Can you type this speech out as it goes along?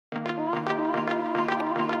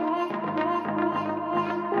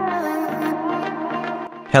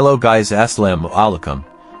Hello guys, Assalamu alaikum.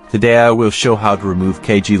 Today I will show how to remove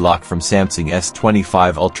KG lock from Samsung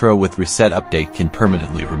S25 Ultra with reset update can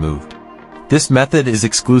permanently removed. This method is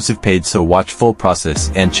exclusive paid, so watch full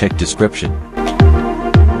process and check description.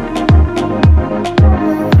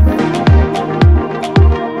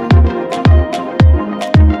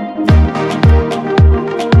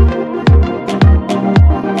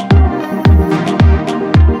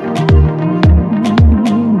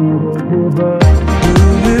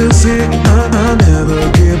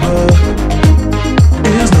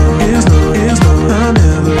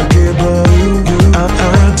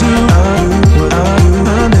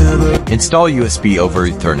 Install USB over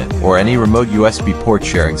Ethernet or any remote USB port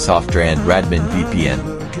sharing software and Radmin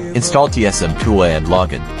VPN. Install TSM Tool and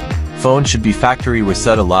login. Phone should be factory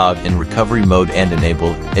reset allowed in recovery mode and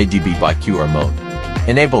enable ADB by QR mode.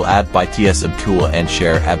 Enable add by TSM Tool and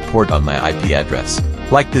share add port on my IP address.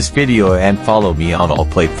 Like this video and follow me on all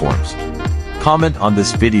platforms. Comment on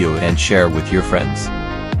this video and share with your friends.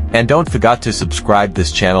 And don't forget to subscribe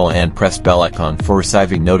this channel and press bell icon for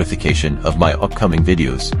receiving notification of my upcoming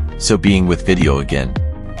videos. So being with video again.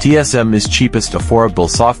 TSM is cheapest affordable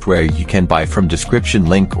software you can buy from description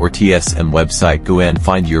link or TSM website. Go and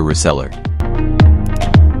find your reseller.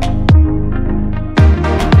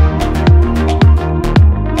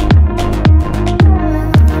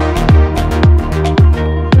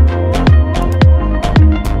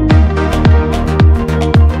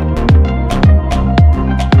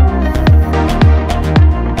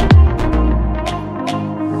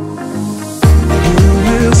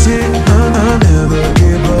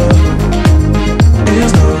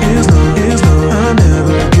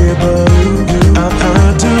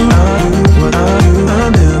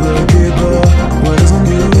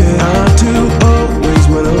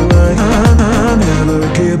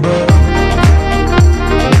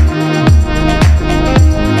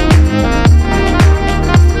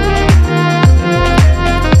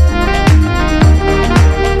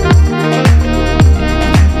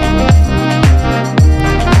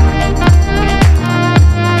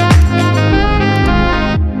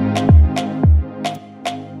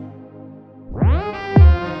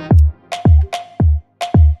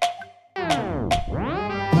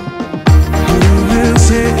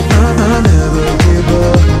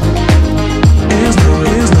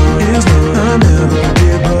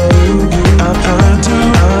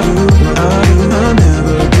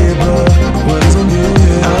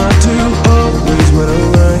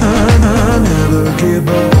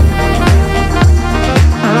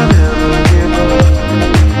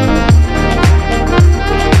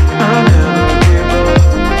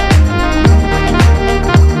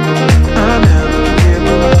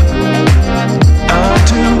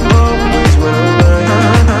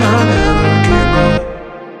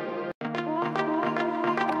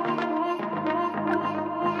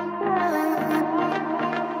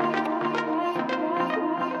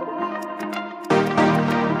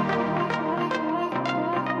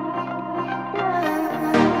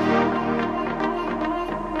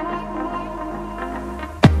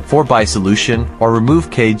 For buy solution or remove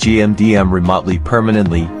KGMDM remotely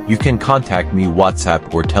permanently, you can contact me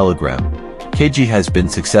WhatsApp or Telegram. KG has been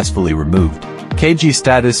successfully removed. KG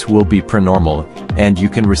status will be per-normal, and you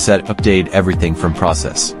can reset update everything from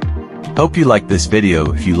process. Hope you like this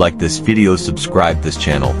video. If you like this video, subscribe this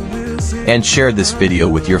channel and share this video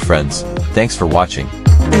with your friends. Thanks for watching.